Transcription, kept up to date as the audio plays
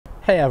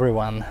Hey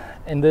everyone,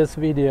 in this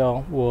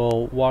video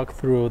we'll walk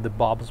through the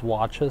Bob's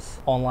Watches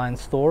online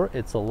store.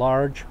 It's a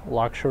large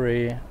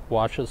luxury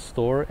watches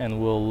store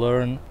and we'll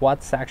learn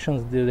what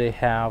sections do they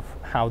have,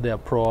 how they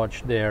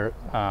approach their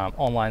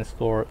online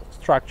store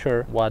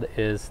structure, what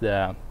is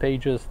the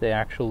pages they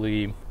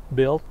actually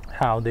built,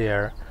 how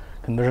their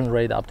conversion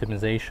rate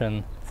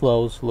optimization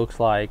flows looks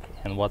like,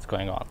 and what's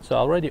going on. So I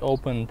already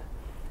opened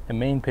a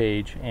main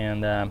page,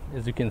 and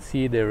as you can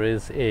see there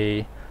is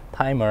a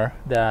timer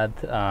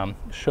that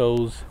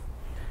shows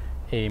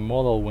a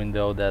model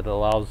window that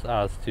allows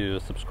us to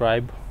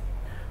subscribe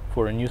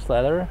for a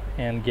newsletter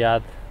and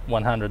get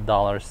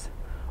 $100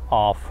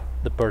 off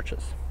the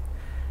purchase.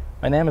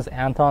 My name is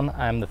Anton.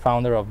 I'm the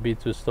founder of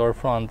B2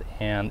 Storefront,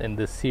 and in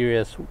this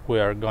series we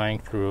are going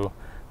through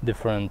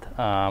different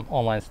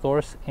online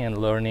stores and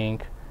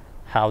learning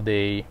how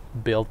they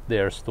built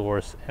their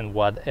stores and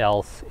what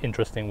else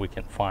interesting we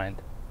can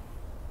find.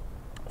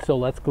 So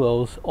let's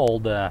close all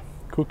the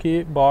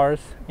cookie bars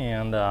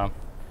and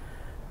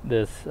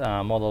this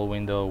model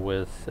window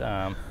with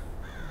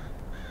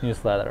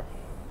newsletter.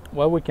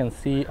 What we can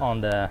see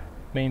on the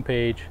main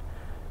page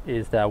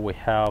is that we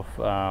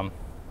have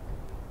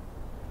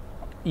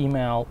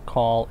email,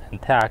 call,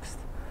 and text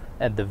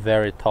at the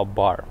very top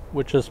bar,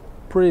 which is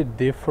pretty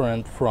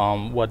different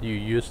from what you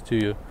used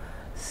to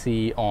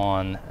see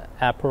on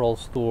apparel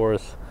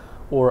stores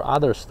or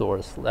other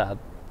stores that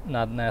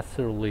not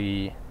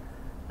necessarily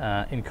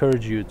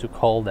encourage you to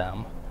call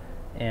them,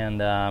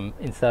 and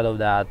instead of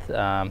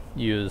that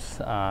use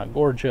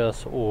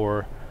Gorgeous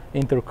or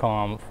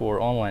Intercom for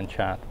online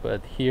chat.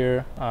 But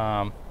here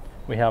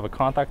we have a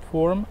contact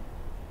form,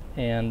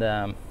 and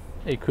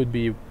it could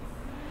be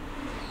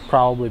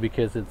probably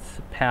because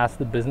it's past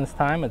the business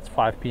time. It's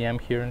 5 p.m.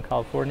 here in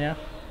California,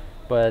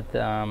 but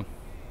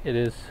it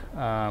is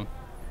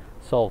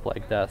solved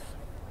like this.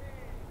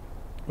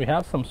 We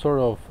have some sort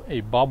of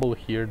a bubble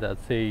here that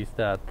says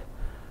that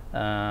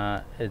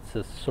it's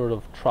a sort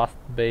of trust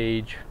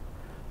badge,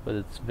 but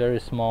it's very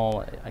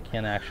small. I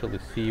can't actually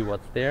see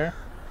what's there.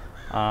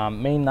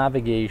 Main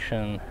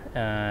navigation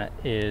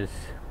is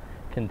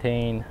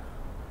contain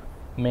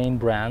main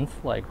brands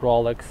like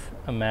Rolex,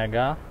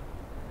 Omega,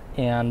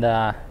 and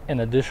an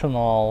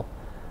additional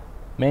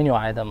menu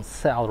item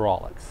sell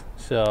Rolex.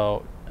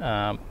 So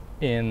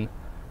in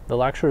the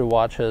luxury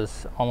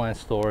watches online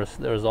stores,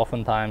 there's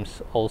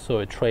oftentimes also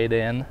a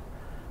trade-in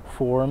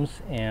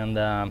forms and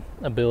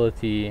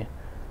ability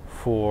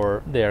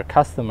for their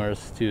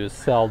customers to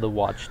sell the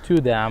watch to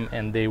them,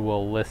 and they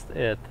will list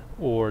it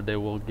or they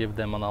will give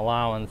them an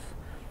allowance,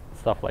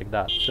 stuff like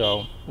that.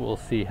 So we'll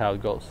see how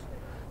it goes.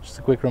 Just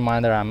a quick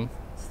reminder, I'm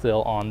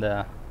still on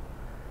the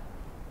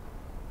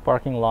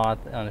parking lot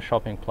on the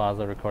shopping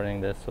plaza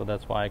recording this, so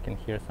that's why I can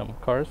hear some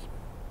cars.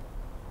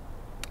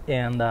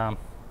 And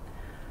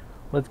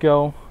let's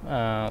go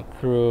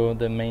through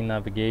the main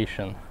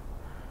navigation.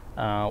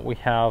 We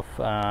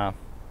have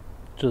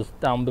just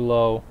down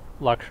below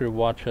luxury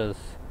watches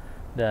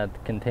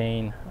that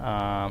contain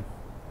a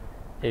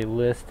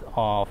list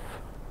of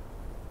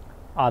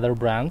other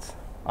brands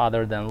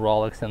other than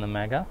Rolex and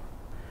Omega,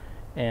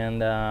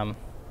 and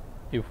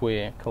if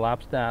we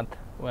collapse that,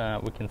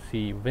 we can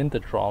see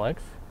vintage Rolex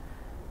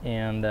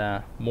and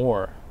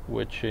more,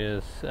 which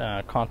is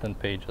content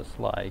pages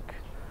like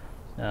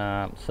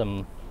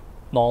some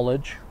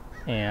knowledge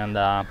and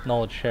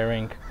knowledge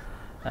sharing,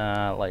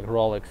 like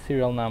Rolex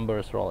serial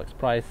numbers, Rolex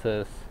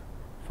prices,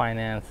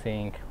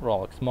 financing,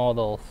 Rolex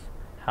models,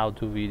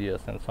 how-to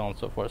videos, and so on and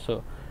so forth.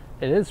 So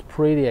it is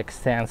pretty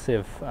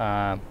extensive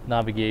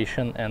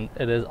navigation, and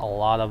it is a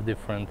lot of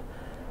different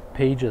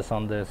pages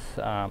on this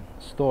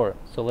store.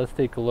 So let's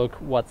take a look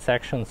what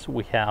sections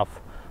we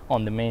have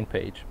on the main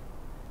page.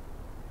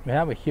 We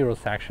have a hero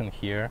section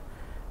here,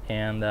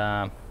 and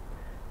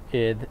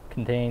it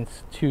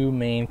contains two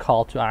main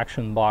call to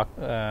action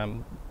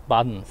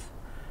buttons: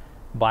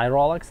 buy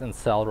Rolex and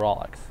sell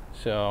Rolex.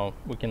 So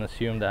we can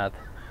assume that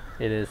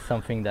it is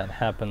something that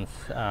happens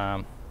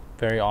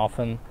very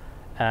often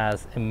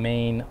as a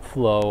main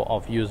flow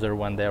of user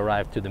when they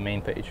arrive to the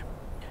main page.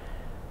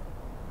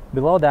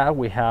 Below that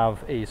we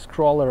have a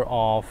scroller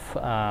of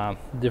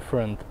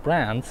different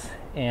brands,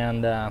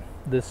 and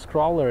this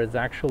scroller is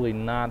actually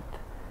not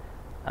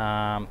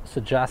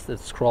suggested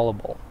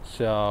scrollable,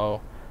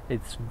 so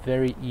it's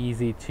very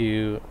easy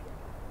to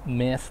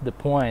miss the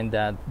point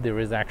that there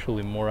is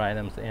actually more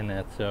items in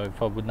it. So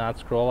if I would not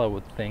scroll, I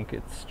would think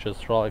it's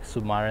just Rolex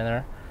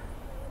Submariner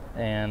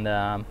and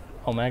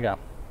Omega.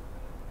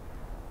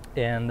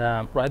 And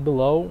right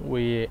below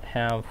we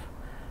have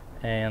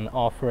an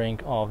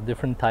offering of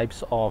different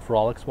types of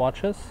Rolex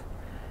watches,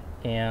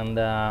 and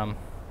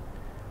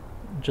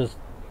just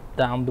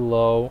down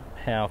below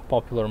have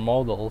popular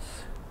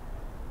models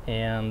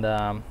and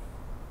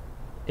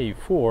a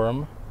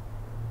form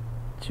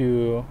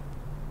to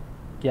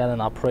get an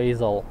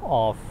appraisal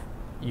of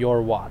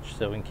your watch,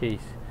 so in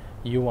case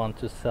you want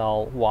to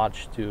sell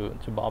watch to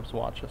Bob's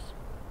Watches.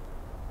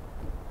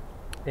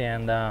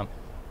 And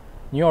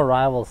new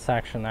arrival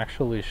section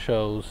actually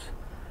shows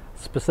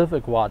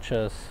specific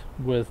watches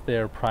with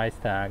their price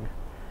tag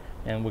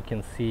and we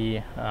can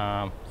see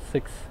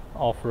 6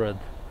 offered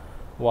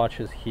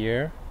watches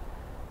here,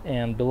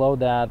 and below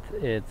that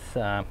it's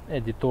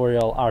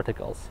editorial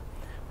articles.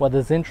 What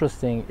is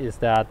interesting is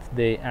that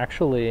they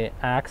actually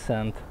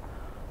accent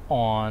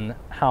on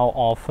how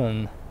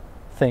often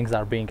things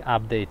are being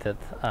updated.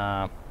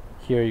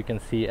 Here you can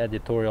see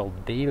editorial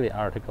daily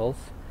articles,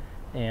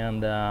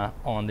 and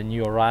on the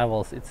new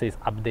arrivals it says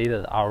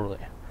updated hourly.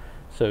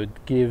 So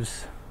it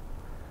gives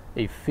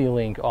a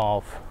feeling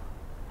of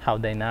how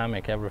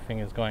dynamic everything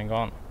is going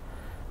on.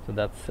 So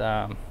that's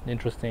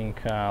interesting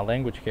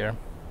language here.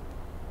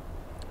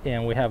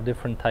 And we have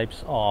different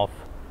types of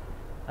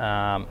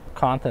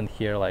content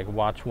here, like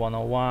watch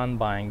 101,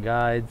 buying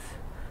guides,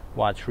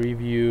 watch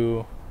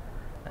review,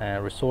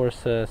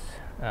 resources,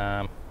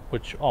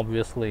 which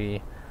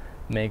obviously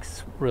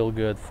makes real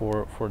good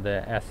for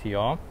the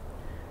SEO.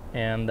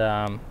 And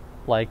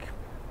like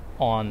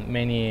on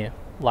many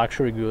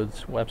luxury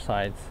goods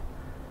websites,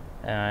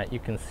 you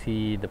can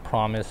see the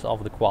promise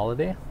of the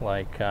quality,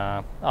 like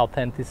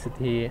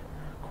authenticity,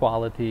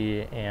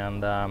 quality,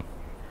 and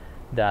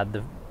that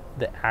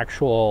the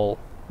actual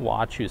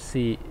watch you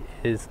see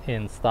is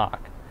in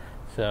stock.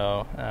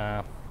 So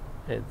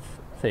it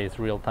says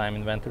real-time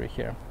inventory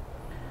here.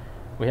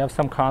 We have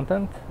some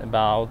content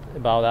about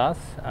us.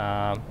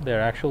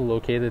 They're actually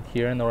located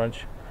here in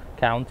Orange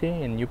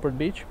County in Newport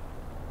Beach,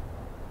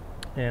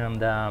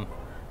 and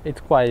it's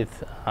quite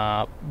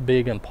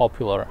big and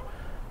popular.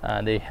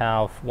 They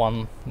have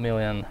 1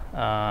 million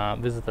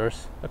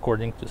visitors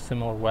according to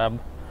SimilarWeb,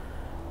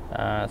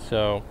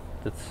 so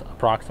that's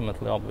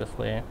approximately,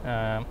 obviously.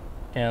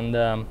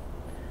 And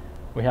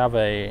we have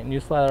a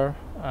newsletter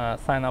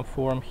sign-up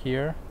form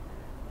here,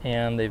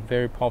 and a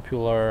very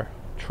popular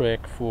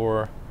trick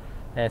for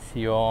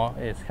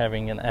SEO is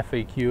having an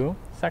FAQ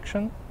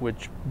section,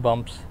 which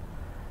bumps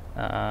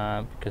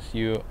because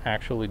you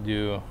actually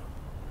do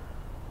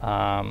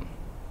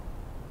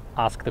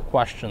ask the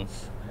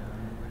questions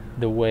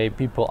the way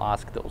people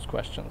ask those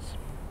questions.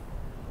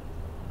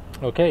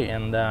 Okay,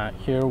 and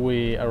here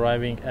we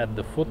arriving at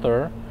the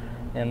footer,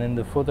 and in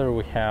the footer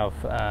we have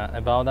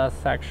about us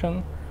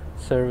section,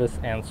 service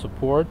and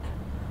support,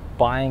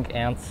 buying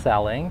and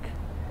selling,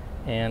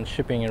 and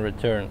shipping and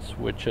returns,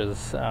 which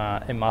is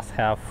a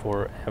must-have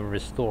for every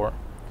store.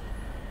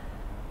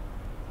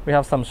 We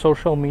have some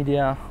social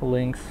media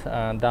links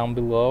down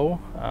below,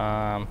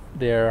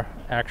 their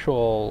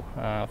actual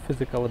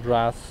physical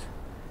address,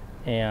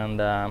 and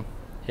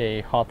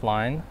a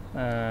hotline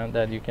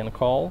that you can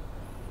call,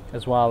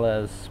 as well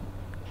as,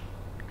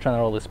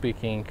 generally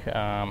speaking,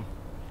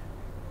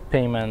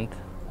 payment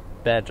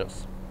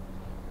badges.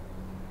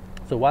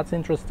 So what's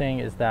interesting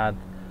is that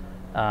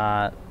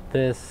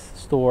this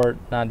store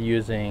not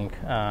using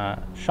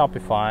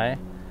Shopify,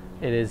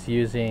 it is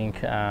using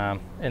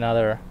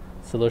another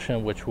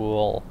solution which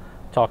we'll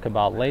talk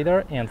about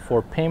later, and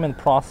for payment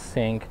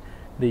processing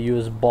they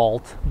use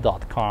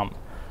bolt.com.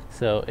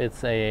 So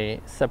it's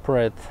a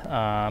separate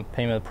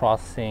payment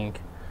processing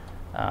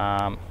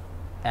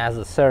as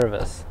a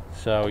service,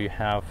 so you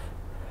have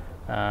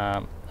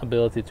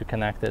ability to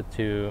connect it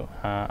to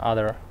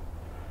other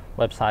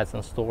websites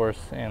and stores,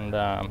 and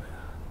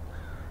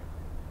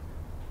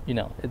you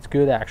know, it's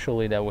good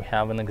actually that we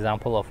have an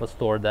example of a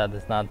store that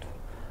is not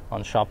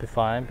on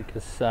Shopify,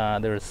 because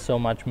there's so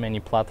many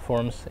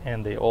platforms,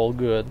 and they all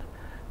good,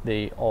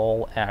 they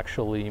all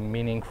actually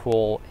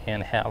meaningful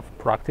and have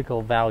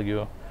practical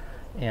value.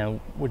 And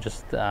we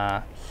just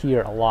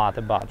hear a lot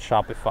about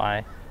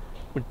Shopify,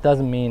 which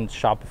doesn't mean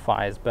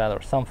Shopify is bad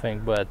or something,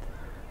 but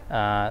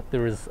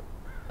there is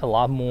a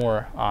lot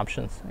more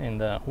options in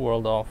the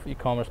world of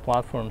e-commerce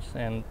platforms,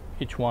 and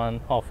each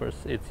one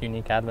offers its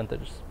unique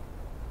advantages.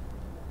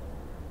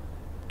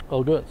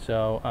 Well, good.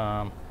 So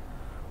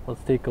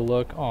let's take a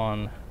look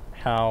on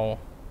how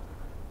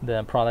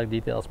the product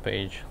details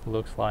page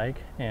looks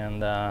like,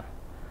 and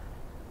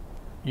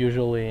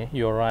usually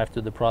you arrive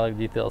to the product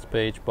details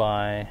page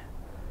by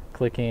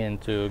clicking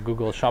into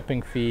Google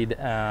Shopping Feed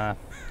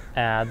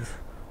ads,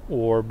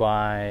 or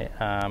by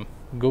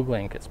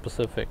Googling a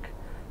specific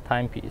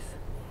timepiece.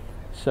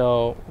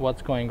 So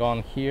what's going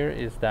on here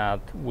is that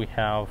we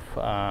have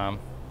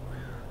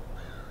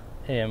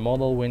a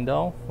modal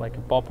window, like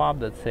a pop-up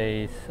that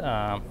says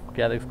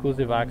get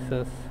exclusive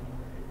access,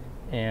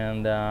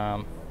 and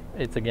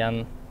it's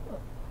again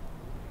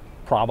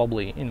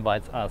probably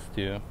invites us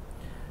to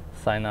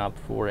sign up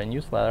for a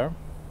newsletter.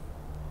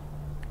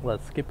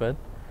 Let's skip it,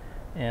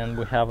 and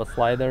we have a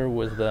slider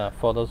with the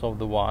photos of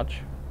the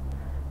watch,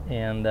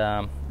 and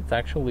it's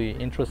actually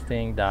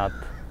interesting that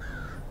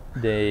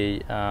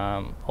they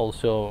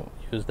also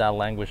use that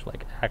language,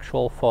 like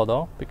actual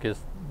photo,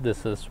 because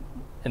this is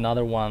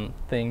another one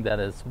thing that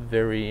is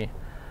very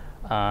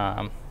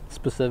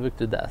specific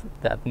to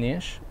that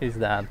niche, is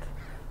that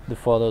the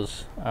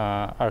photos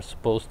are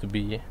supposed to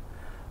be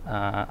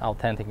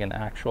authentic and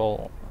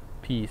actual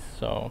piece.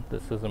 So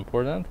this is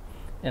important.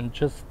 And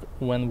just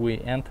when we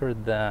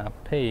entered the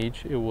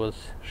page, it was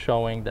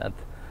showing that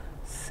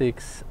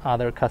 6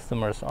 other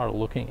customers are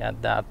looking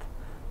at that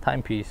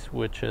timepiece,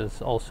 which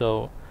is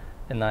also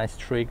a nice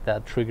trick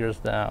that triggers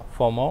the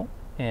FOMO,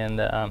 and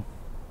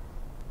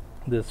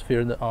this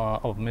fear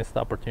of missed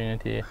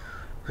opportunity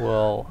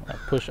will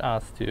push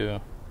us to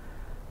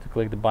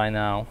click the buy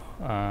now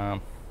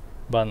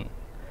button.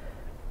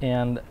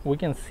 And we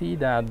can see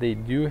that they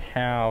do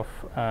have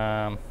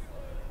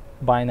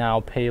buy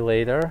now pay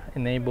later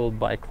enabled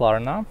by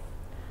Klarna,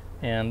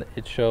 and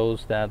it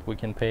shows that we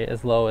can pay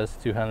as low as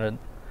 $200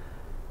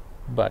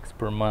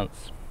 per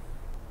month.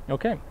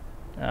 Okay,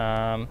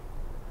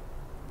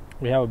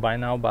 we have a buy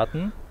now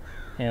button,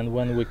 and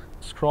when we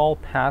scroll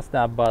past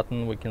that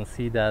button we can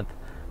see that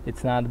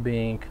it's not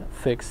being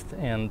fixed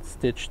and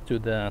stitched to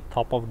the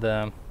top of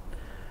the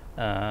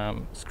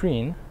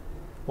screen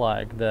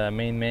like the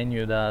main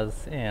menu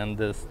does, and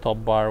this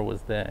top bar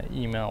with the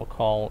email,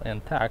 call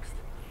and text,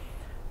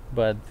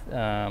 but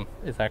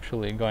it's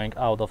actually going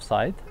out of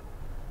sight.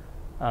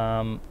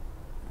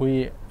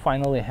 We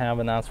finally have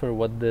an answer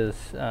what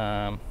this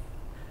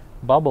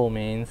bubble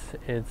means.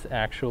 It's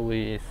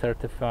actually a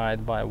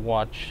certified by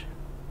watch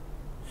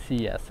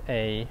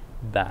CSA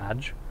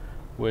badge,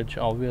 which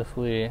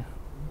obviously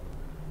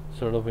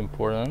sort of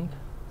important,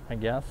 I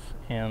guess.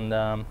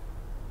 And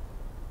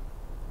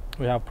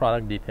we have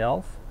product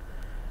details.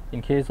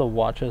 In case of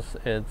watches,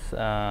 it's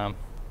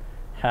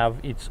have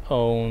its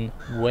own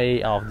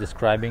way of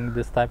describing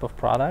this type of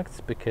products,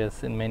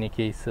 because in many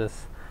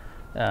cases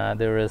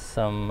there is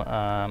some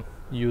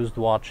used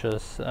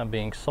watches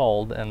being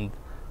sold, and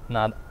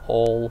not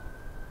all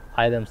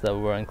items that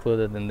were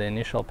included in the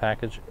initial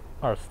package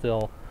are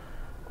still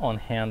on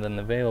hand and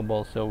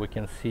available. So we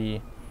can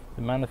see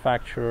the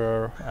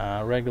manufacturer,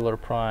 regular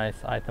price,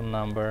 item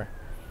number,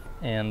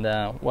 and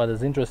what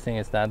is interesting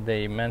is that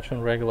they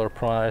mention regular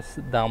price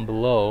down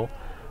below,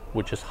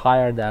 which is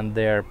higher than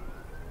their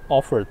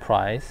offered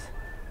price,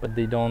 but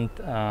they don't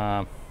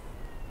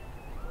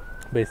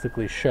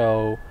basically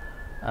show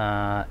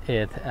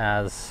it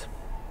as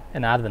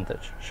an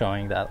advantage,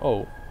 showing that,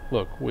 oh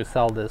look, we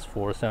sell this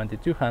for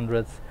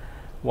 7,200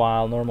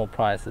 while normal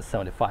price is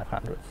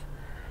 7,500.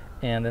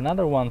 And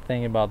another one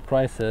thing about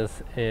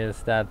prices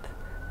is that,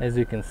 as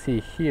you can see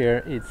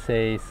here, it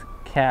says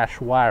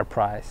cash wire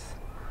price,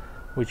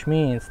 which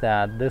means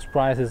that this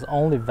price is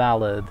only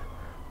valid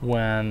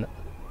when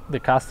the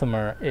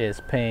customer is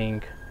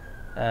paying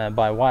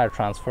by wire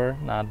transfer,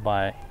 not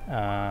by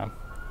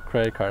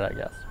credit card, I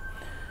guess.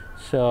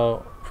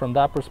 So from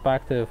that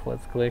perspective,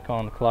 let's click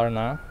on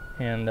Klarna,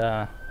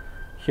 and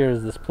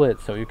here's the split.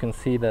 So you can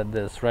see that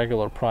this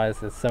regular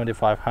price is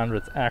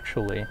 7,500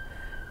 actually,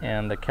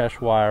 and the cash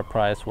wire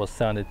price was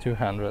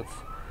 7,200,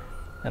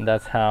 and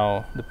that's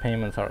how the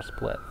payments are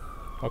split.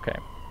 Okay,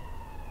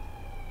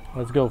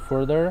 let's go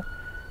further,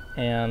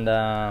 and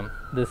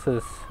this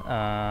is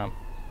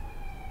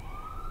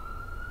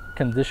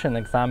condition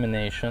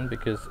examination,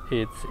 because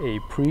it's a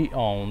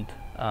pre-owned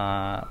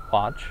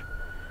watch,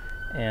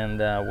 and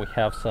we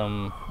have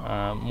some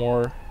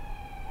more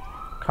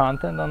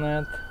content on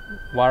it: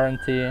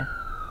 warranty,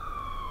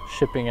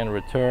 shipping and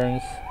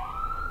returns,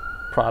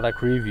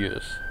 product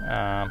reviews,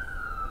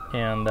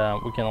 and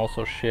we can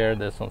also share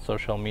this on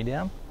social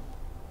media.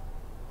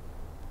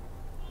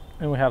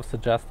 And we have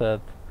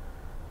suggested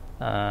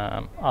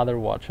other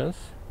watches,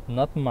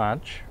 not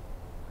much,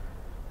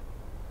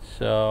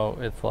 so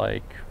it's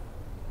like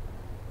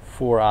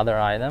 4 other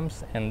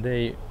items, and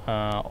they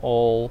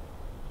all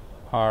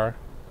are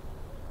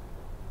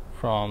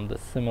from the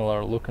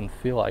similar look and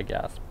feel, I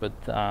guess, but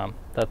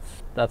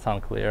that's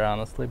unclear,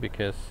 honestly,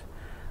 because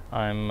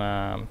I'm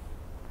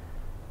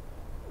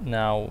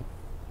now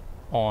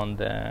on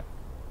the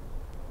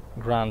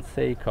Grand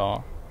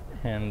Seiko,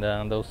 and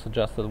those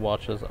suggested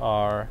watches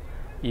are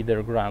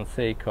either Grand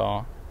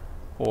Seiko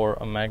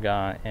or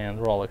Omega and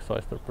Rolex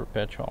Oyster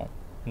Perpetual,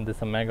 and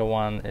this Omega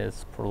one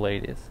is for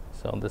ladies.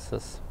 So this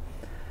is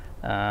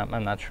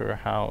I'm not sure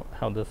how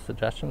the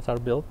suggestions are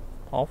built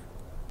off.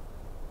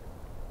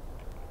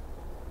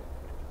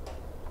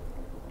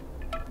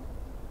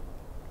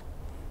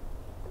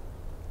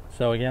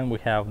 So again, we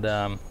have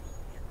the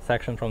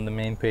section from the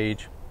main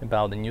page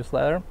about the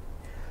newsletter,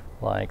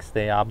 like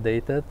stay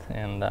updated,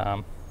 and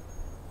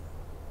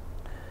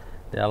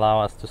they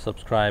allow us to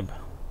subscribe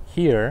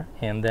here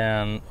and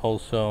then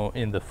also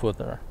in the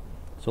footer.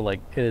 So like,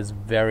 it is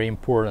very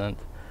important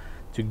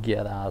to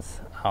get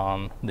us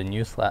on the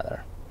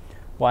newsletter.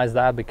 Why is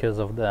that? Because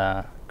of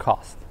the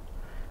cost,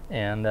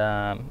 and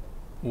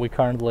we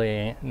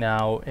currently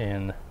now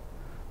in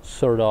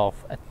sort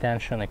of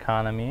attention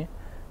economy,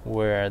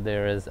 where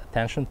there is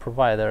attention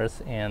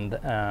providers and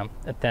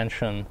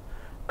attention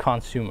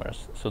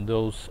consumers. So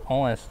those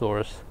online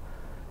stores,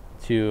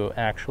 to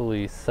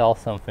actually sell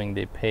something,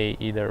 they pay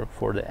either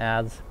for the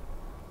ads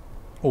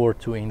or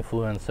to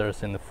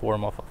influencers in the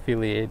form of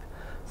affiliate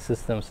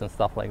systems and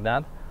stuff like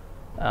that,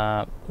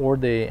 or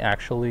they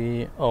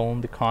actually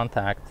own the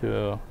contact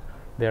to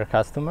their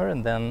customer,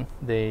 and then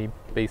they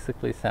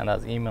basically send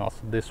us emails.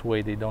 This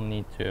way they don't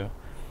need to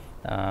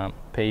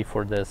pay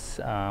for this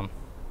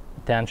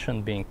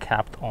attention being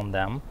kept on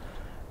them.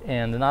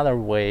 And another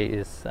way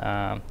is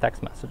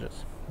text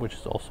messages, which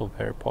is also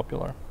very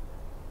popular.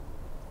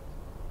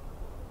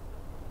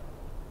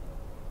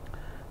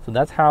 So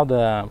that's how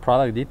the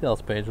product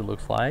details page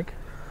looks like.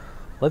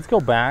 Let's go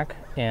back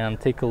and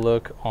take a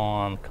look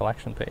on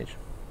collection page.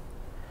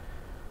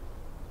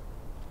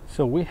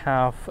 So we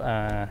have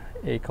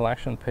a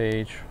collection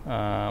page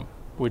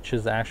which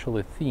is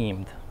actually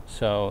themed.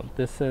 So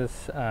this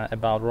is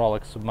about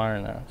Rolex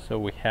Submariner. So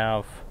we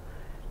have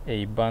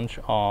a bunch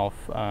of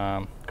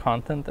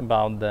content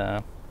about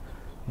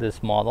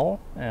this model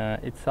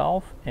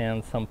itself,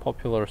 and some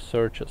popular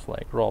searches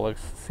like Rolex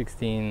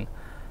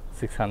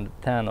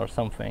 16610 or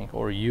something,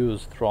 or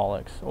used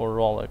Rolex, or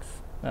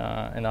Rolex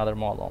another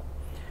model.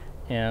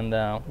 And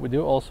we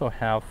do also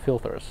have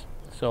filters.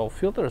 So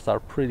filters are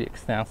pretty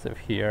extensive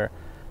here,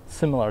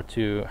 similar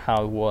to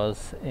how it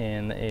was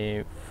in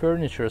a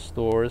furniture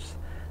stores.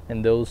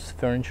 And those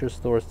furniture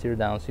stores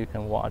teardowns you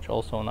can watch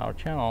also on our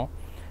channel.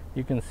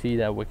 You can see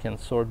that we can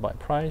sort by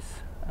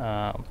price,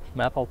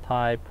 metal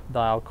type,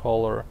 dial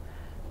color,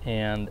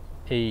 and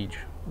age,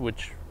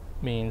 which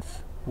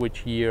means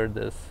which year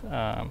this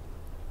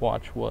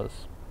watch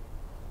was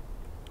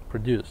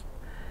produced.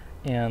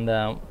 And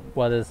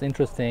what is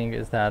interesting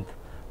is that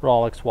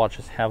Rolex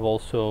watches have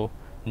also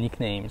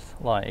nicknames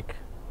like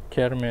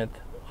Kermit,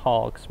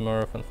 Hulk,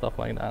 Smurf, and stuff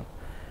like that.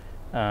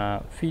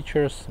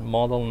 Features,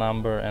 model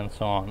number, and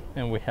so on.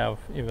 And we have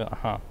even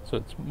so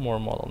it's more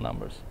model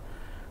numbers.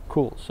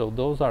 Cool. So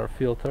those are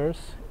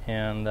filters,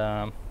 and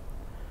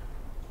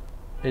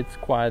it's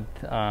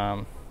quite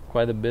a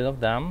bit of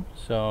them.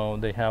 So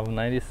they have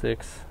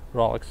 96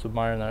 Rolex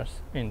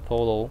Submariners in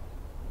total,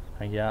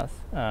 I guess.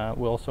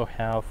 We also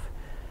have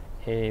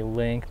a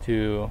link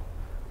to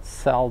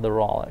sell the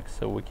Rolex,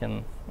 so we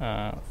can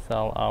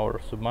sell our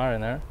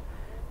Submariner,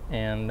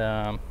 and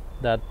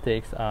that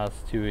takes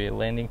us to a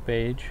landing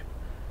page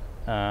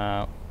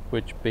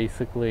which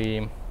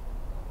basically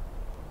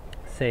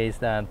says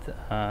that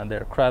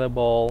they're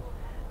credible,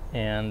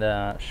 and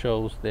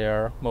shows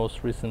their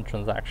most recent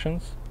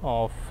transactions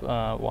of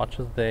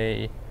watches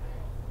they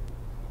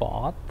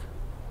bought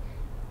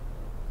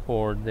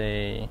or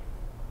they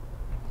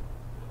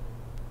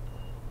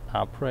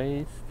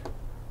appraised.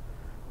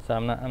 So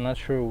I'm not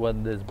sure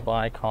what this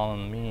buy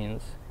column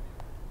means,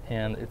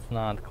 and it's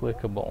not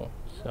clickable,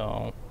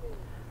 so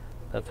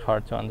that's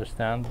hard to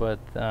understand, but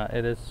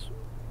it is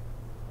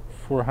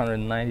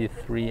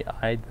 493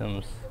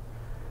 items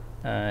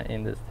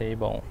in this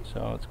table,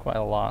 so it's quite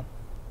a lot.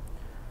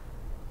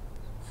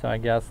 So I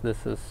guess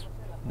this is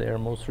their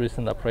most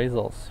recent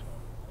appraisals,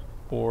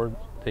 or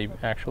they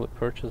actually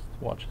purchased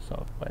watches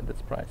by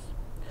this price.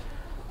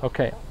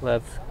 Okay,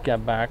 let's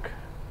get back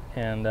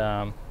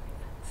and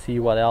see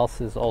what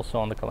else is also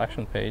on the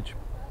collection page.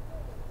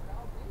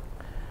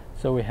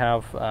 So we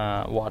have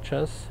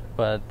watches,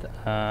 but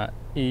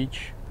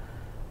each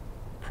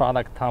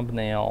product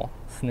thumbnail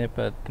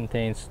snippet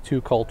contains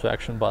two call to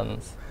action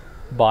buttons: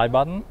 buy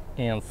button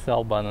and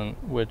sell button,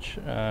 which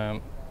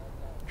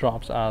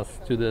drops us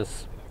to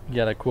this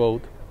get a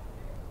quote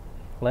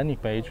landing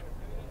page.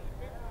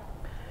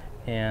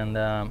 And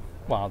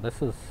wow,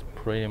 this is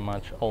pretty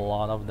much a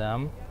lot of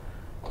them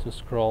to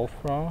scroll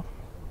from.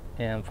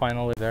 And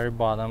finally, very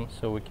bottom,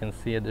 so we can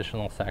see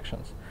additional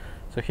sections.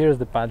 So here's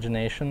the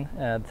pagination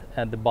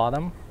at the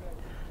bottom,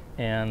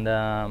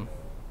 and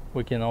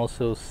we can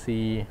also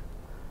see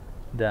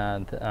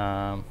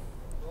that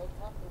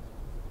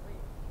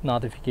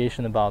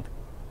notification about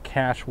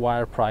cash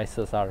wire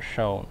prices are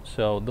shown.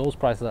 So those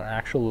prices are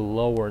actually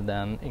lower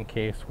than in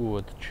case we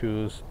would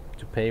choose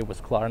to pay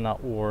with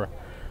Klarna or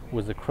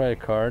with a credit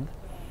card.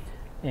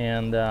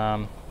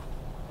 And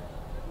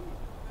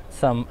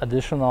some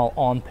additional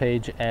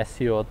on-page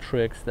SEO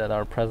tricks that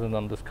are present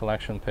on this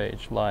collection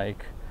page,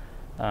 like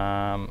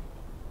Rolex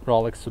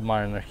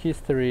Submariner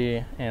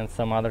history and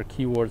some other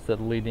keywords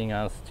that leading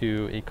us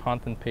to a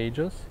content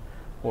pages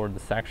or the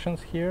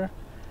sections here.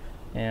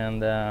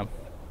 And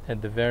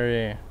at the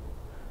very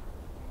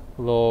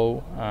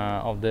low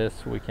of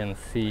this, we can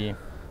see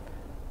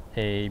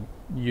a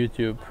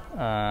YouTube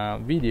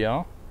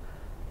video.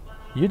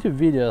 YouTube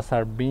videos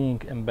are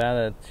being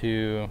embedded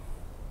to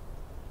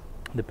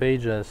the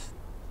pages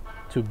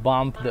to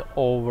bump the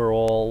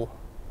overall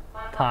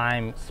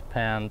time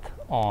spent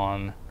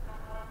on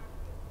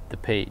the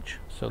page.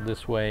 So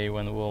this way,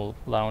 when we'll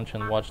launch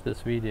and watch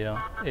this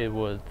video, it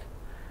would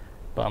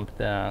bump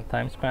the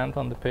time spent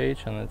on the page,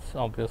 and it's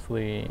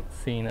obviously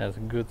seen as a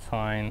good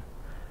sign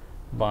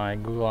by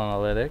Google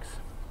Analytics.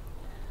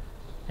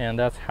 And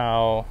that's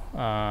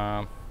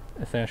how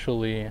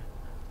essentially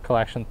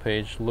collection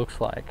page looks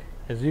like.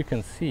 As you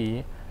can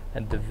see,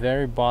 at the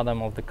very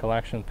bottom of the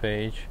collection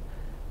page,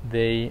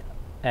 they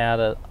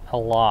added a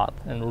lot,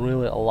 and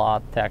really a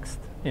lot, text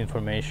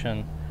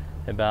information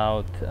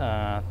about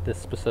this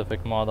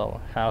specific model.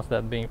 How's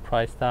that being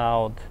priced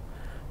out,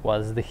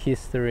 what's the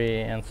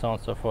history, and so on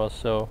and so forth.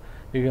 So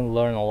you can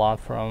learn a lot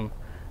from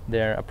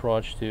their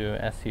approach to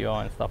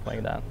SEO and stuff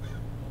like that.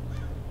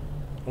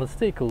 Let's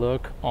take a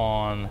look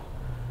on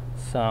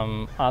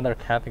some other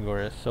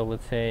categories. So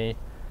let's say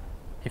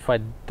if I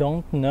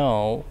don't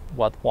know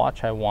what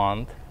watch I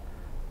want,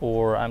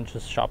 or I'm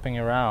just shopping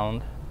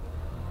around,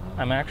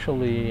 I'm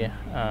actually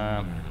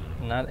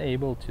not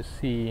able to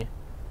see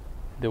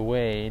the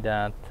way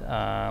that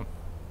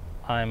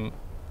I'm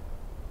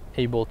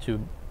able to,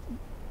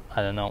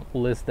 I don't know,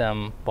 list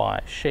them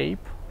by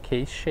shape,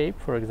 case shape,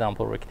 for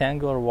example,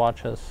 rectangular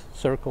watches,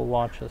 circle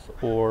watches,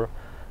 or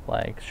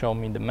like show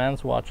me the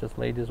men's watches,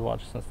 ladies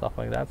watches, and stuff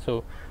like that.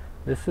 So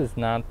this is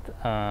not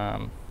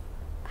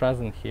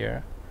present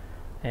here,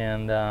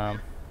 and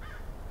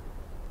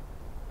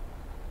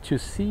to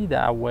see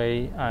that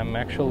way, I'm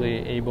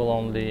actually able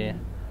only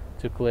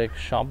to click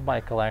shop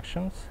by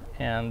collections,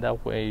 and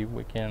that way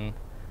we can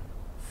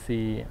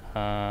see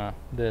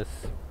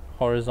this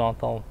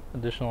horizontal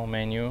additional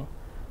menu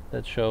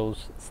that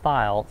shows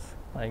styles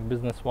like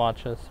business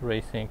watches,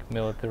 racing,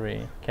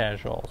 military,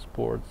 casual,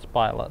 sports,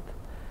 pilot,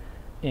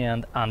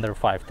 and under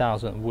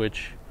 5,000,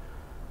 which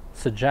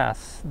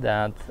suggests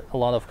that a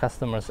lot of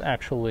customers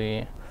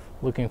actually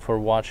looking for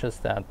watches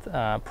that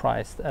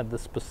priced at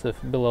the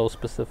below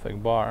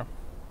specific bar.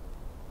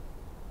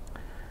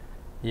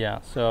 Yeah,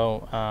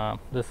 so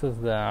this is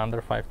the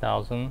under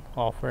 5,000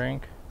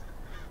 offering,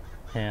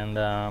 and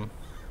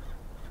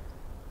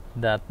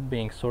that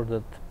being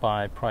sorted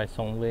by price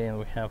only, and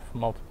we have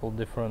multiple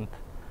different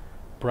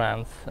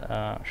brands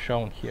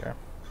shown here.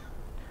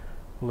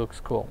 Looks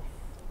cool.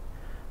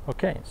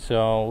 Okay,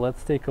 so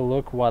let's take a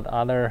look what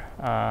other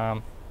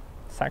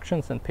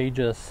sections and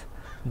pages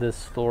this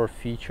store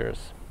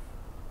features.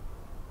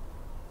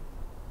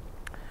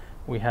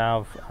 We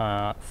have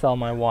Sell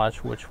My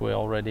Watch, which we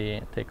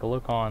already take a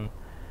look on.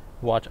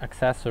 Watch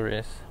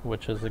accessories,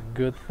 which is a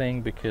good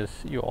thing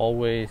because you're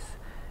always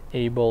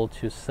able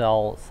to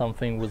sell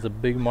something with a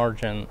big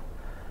margin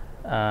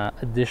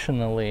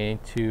additionally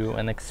to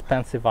an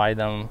expensive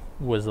item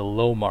with a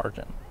low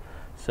margin.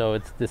 So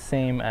it's the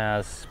same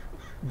as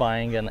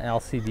buying an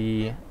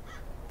LCD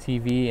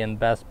TV in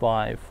Best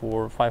Buy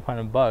for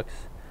 500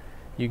 bucks.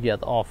 You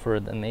get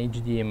offered an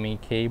HDMI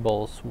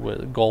cables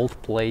with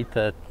gold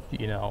plated,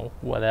 you know,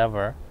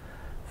 whatever,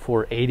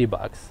 for 80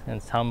 bucks,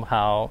 and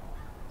somehow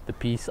the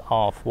piece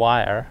of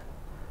wire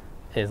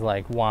is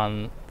like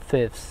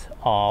 1/5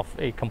 of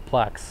a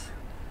complex,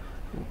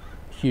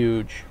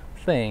 huge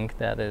thing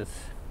that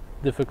is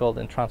difficult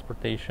in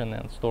transportation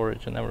and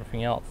storage and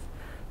everything else.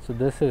 So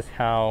this is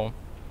how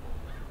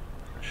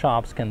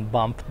shops can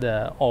bump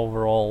the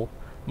overall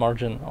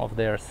margin of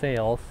their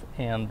sales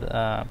and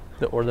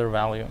the order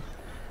value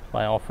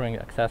by offering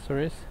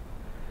accessories.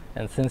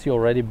 And since you're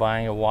already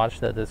buying a watch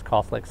that is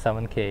cost like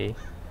 7K,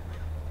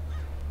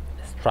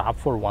 a strap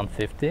for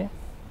 150,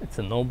 it's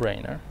a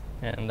no-brainer.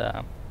 And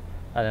I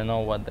don't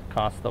know what the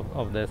cost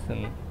of this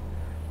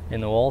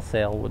in a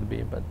wholesale would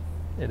be, but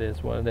it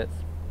is what it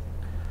is.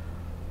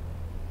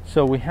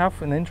 So we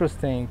have an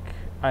interesting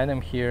item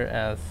here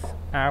as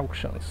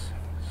auctions.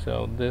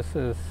 So this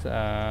is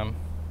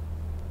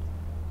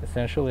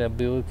essentially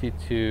ability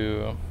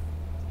to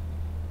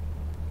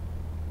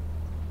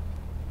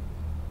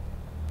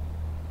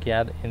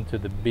get into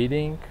the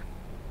bidding.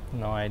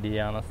 No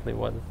idea honestly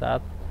what is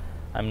that.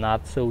 I'm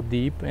not so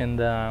deep in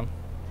the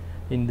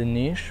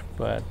niche,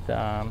 but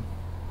that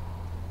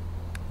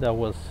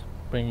was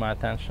bring my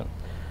attention.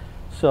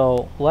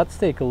 So let's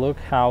take a look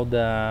how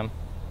the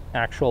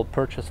actual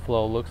purchase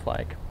flow looks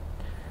like.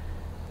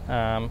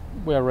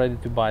 We are ready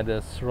to buy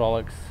this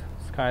Rolex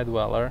Sky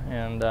Dweller,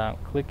 and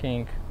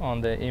clicking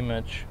on the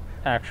image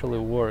actually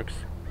works.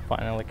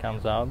 Finally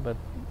comes out, but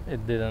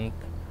it didn't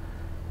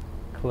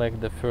click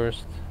the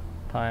first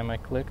time I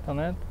clicked on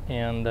it.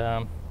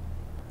 And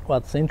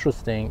what's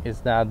interesting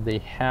is that they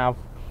have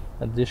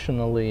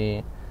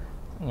additionally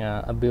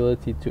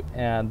ability to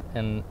add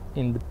an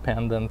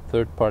independent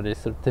third-party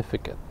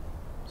certificate.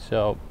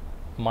 So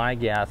my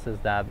guess is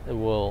that it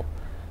will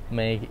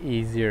make it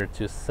easier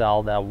to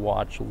sell that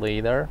watch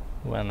later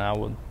when I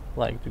would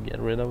like to get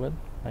rid of it,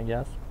 I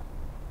guess.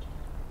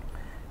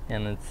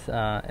 And it's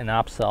an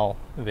upsell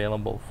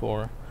available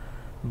for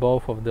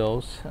both of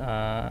those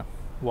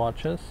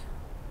watches.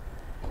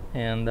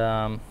 And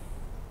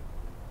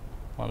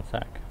one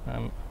sec,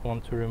 I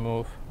want to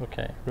remove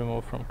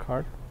from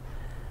cart.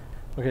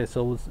 Okay,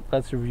 so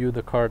let's review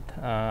the cart.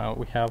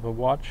 We have a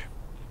watch,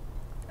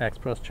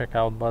 express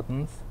checkout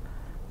buttons.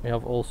 We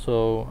have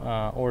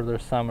also order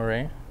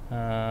summary,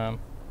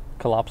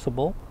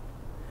 collapsible,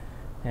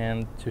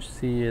 and to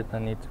see it I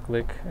need to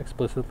click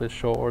explicitly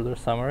show order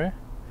summary,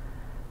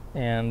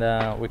 and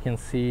we can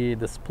see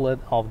the split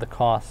of the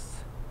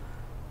costs.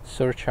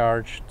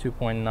 Surcharge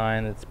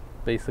 2.9, it's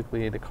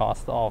basically the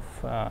cost of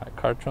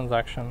cart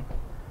transaction,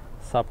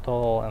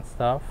 subtotal and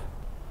stuff.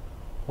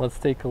 Let's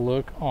take a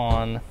look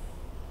on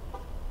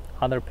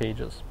other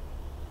pages,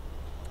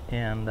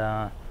 and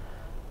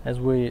as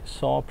we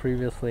saw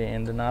previously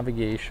in the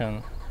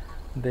navigation,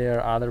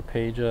 their other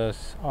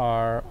pages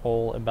are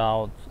all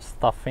about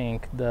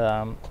stuffing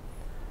the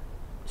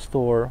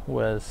store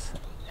with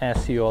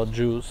SEO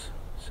juice.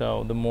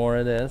 So the more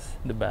it is,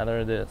 the better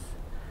it is.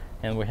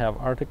 And we have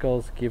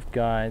articles, gift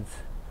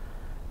guides,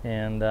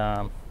 and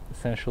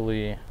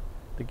essentially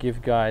the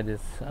gift guide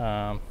is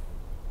a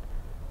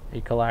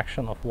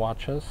collection of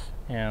watches,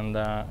 and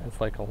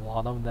it's like a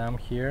lot of them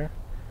here.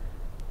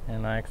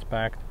 and I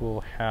expect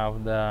we'll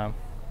have the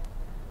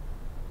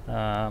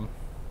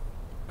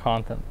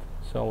content.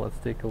 So let's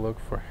take a look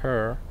for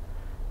her,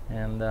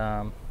 and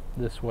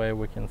this way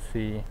we can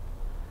see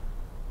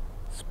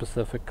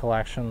specific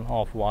collection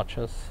of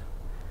watches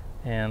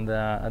and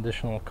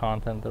additional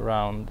content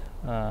around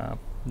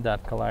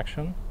that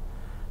collection.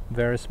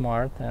 Very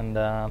smart, and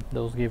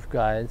those gift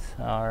guides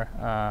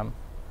are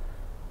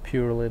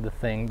purely the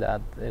thing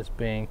that is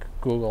being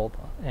Googled,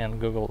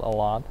 and Googled a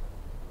lot.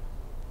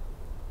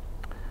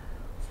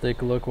 Let's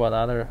take a look what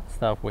other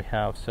stuff we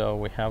have. So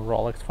we have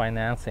Rolex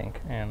financing,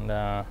 and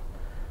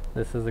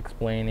this is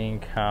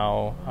explaining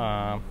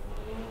how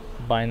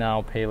buy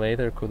now pay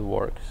later could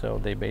work.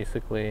 So they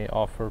basically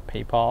offer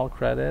PayPal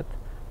credit,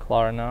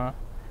 Klarna,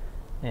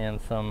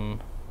 and some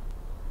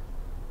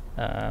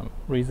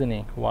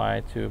reasoning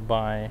why to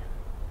buy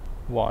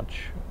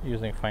watch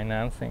using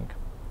financing.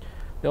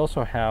 They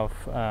also have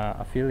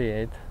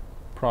affiliate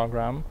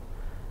program,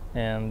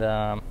 and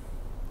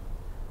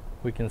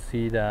we can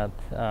see that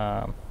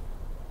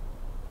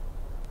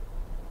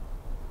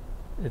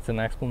it's an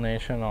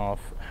explanation of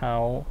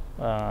how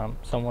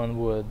someone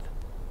would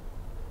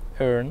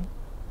earn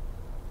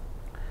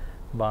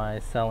by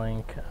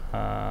selling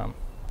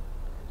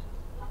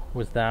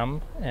with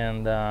them,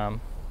 and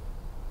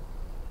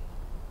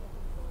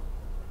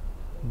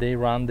they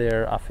run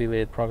their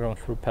affiliate program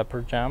through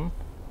PepperJam.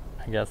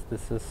 I guess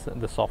this is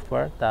the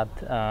software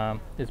that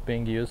is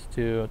being used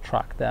to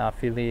track the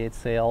affiliate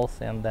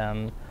sales and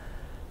then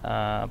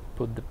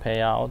put the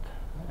payout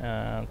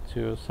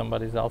to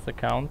somebody else's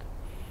account.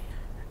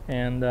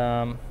 And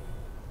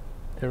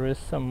there is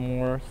some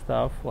more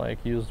stuff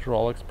like used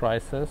Rolex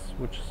prices,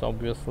 which is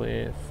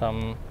obviously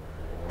some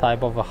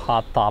type of a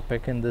hot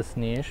topic in this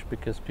niche,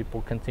 because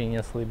people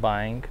continuously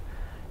buying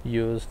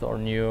used or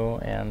new,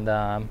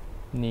 and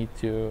need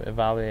to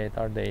evaluate,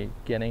 are they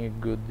getting a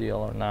good deal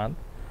or not.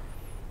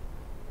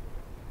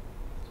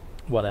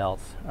 What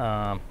else?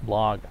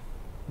 Blog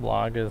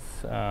is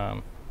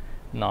an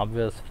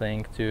obvious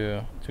thing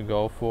to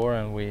go for,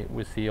 and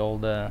we see all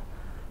the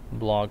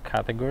blog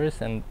categories.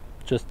 And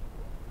just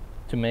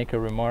to make a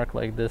remark,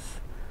 like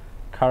this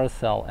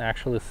carousel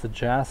actually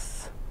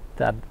suggests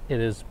that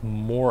it is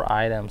more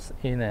items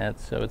in it,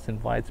 so it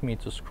invites me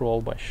to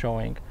scroll by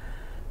showing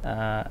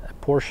a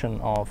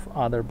portion of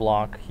other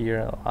blog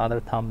here, other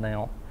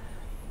thumbnail,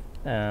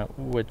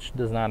 which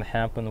does not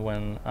happen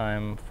when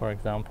I'm, for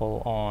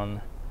example,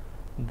 on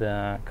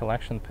the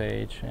collection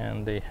page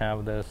and they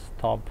have this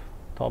top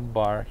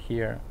bar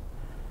here.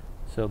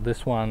 So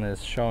this one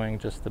is showing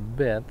just a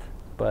bit,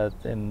 but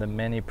in the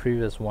many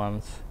previous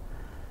ones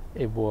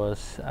it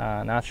was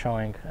not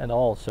showing at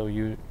all, so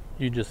you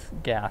just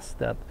guess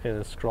that it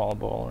is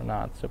scrollable or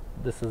not. So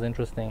this is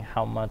interesting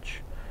how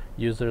much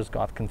users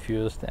got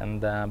confused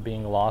and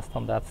being lost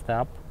on that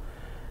step.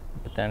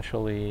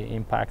 Potentially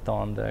impact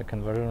on the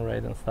conversion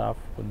rate and stuff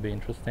would be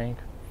interesting.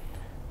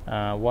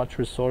 Watch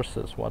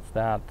resources, what's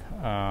that?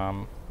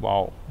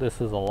 Wow, this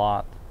is a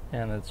lot,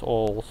 and it's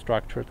all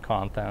structured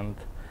content.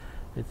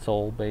 It's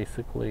all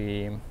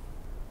basically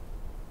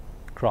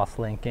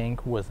cross-linking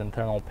with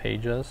internal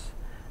pages,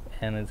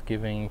 and it's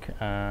giving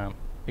a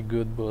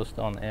good boost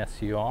on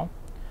SEO.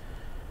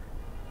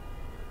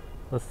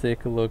 Let's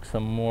take a look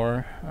some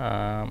more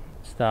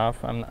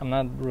stuff. I'm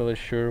not really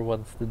sure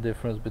what's the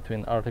difference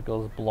between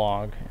articles,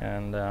 blog,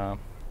 and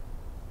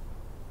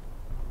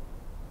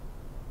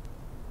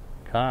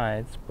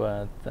guides,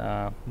 but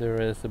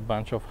there is a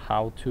bunch of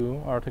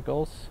how-to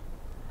articles,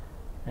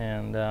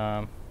 and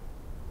let's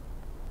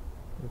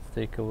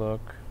take a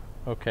look.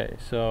 Okay,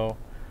 so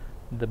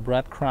the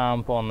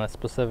breadcrumb on a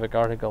specific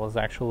article is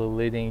actually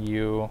leading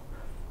you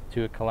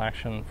to a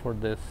collection for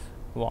this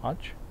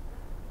watch.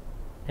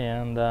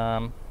 And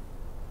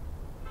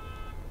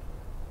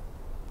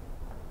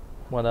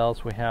what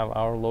else we have?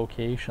 Our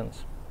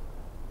locations.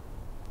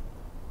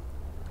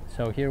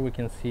 So here we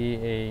can see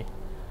a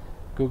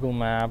Google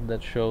map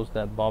that shows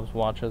that Bob's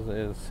Watches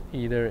is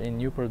either in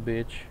Newport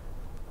Beach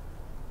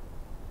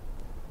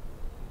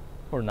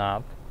or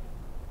not,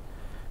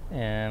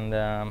 and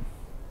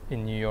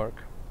in New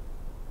York.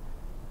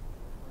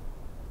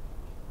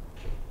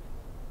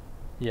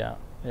 Yeah,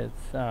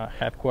 it's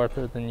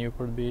headquartered in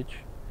Newport Beach.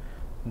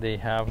 They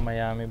have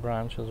Miami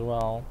branch as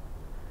well,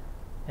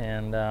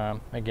 and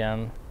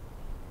again,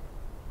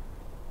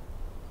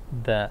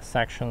 the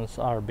sections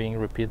are being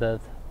repeated,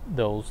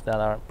 those that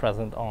are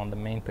present on the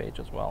main page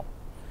as well.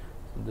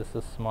 So this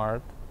is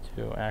smart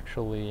to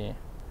actually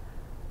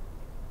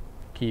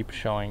keep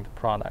showing the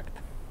product,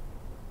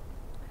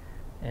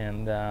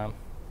 and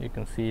you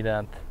can see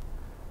that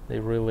they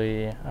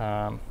really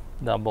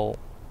double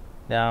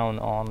down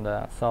on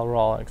the sell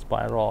Rolex,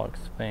 buy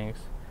Rolex things,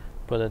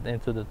 put it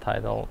into the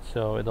title,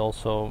 so it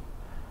also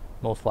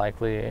most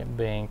likely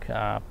being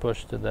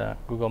pushed to the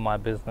Google My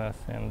Business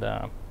and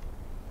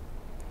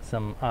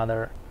some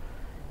other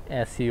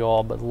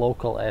SEO, but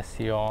local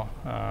SEO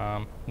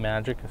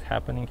magic is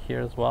happening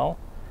here as well.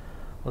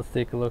 Let's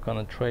take a look on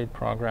a trade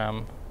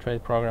program.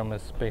 Trade program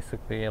is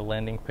basically a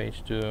landing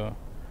page to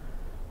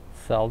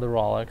sell the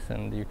Rolex,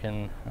 and you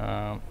can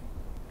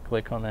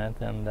click on it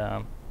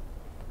and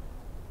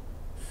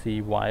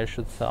see why you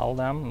should sell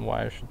them and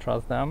why you should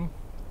trust them.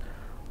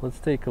 Let's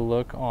take a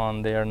look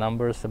on their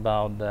numbers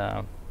about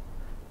the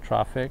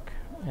traffic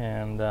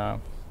and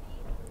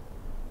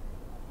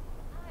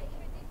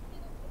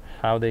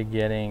how they're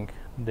getting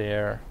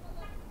their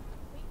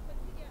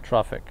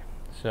traffic.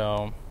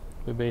 So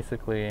we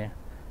basically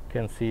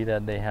can see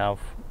that they have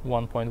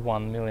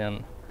 1.1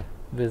 million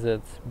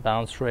visits,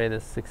 bounce rate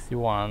is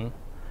 61,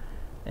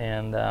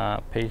 and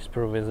page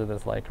per visit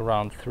is like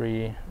around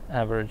 3,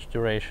 average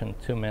duration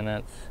 2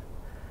 minutes.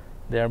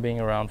 They're being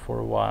around for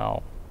a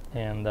while,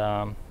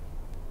 and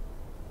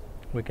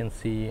we can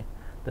see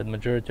that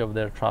majority of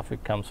their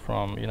traffic comes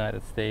from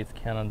United States,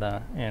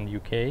 Canada, and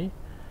UK.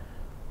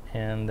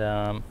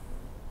 And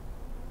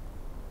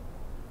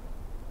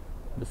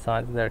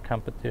besides their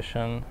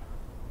competition,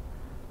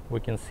 we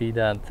can see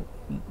that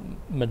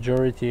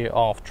majority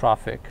of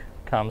traffic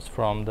comes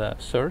from the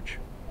search,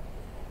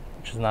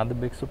 which is not a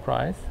big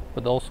surprise,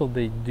 but also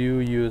they do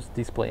use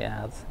display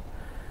ads,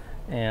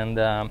 and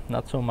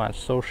not so much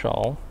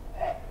social,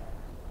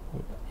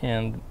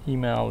 and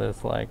email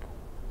is like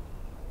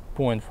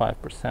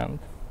 0.5%.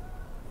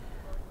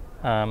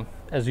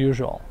 As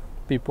usual,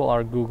 people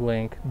are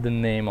Googling the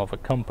name of a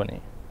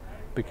company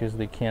because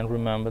they can't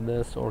remember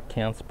this or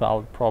can't spell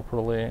it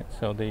properly,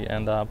 so they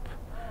end up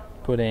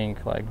putting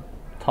like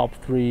top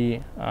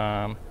 3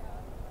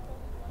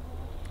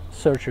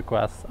 search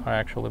requests are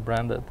actually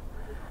branded.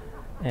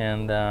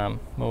 And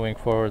moving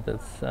forward,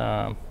 it's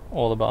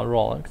all about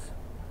Rolex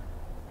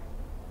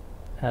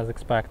as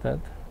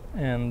expected.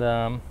 And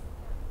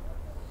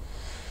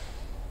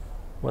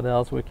what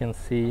else we can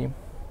see?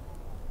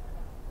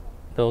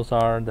 Those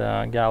are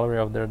the gallery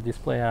of their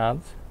display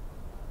ads.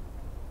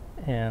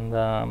 And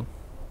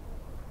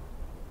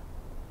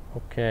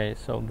okay,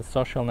 so the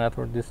social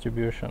network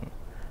distribution,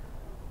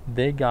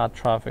 they got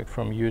traffic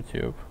from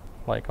YouTube,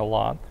 like a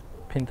lot,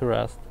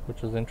 Pinterest,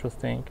 which is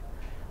interesting,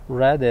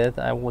 Reddit.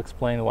 I will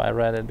explain why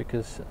Reddit,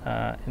 because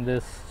in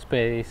this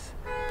space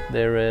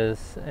there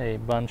is a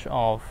bunch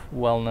of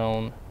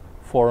well-known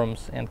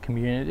forums and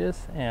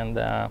communities, and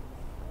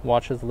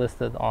watches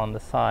listed on the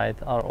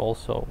site are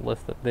also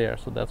listed there,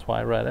 so that's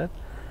why Reddit.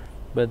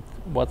 But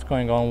what's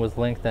going on with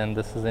LinkedIn,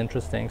 this is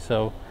interesting.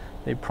 So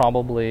they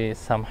probably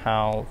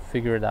somehow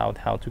figured out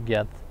how to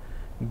get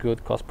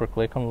good cost per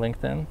click on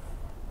LinkedIn.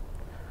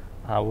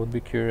 I would be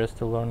curious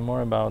to learn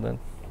more about it.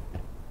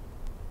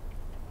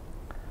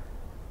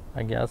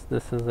 I guess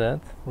this is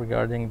it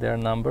regarding their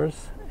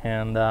numbers,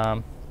 and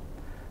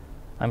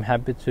I'm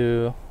happy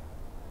to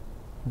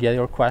get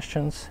your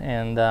questions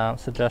and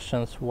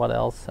suggestions what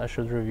else I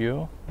should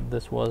review.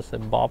 This was a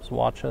Bob's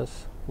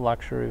Watches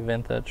luxury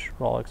vintage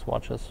Rolex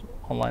watches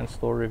online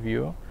store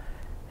review,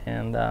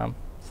 and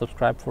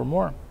subscribe for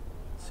more.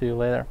 See you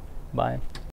later. Bye.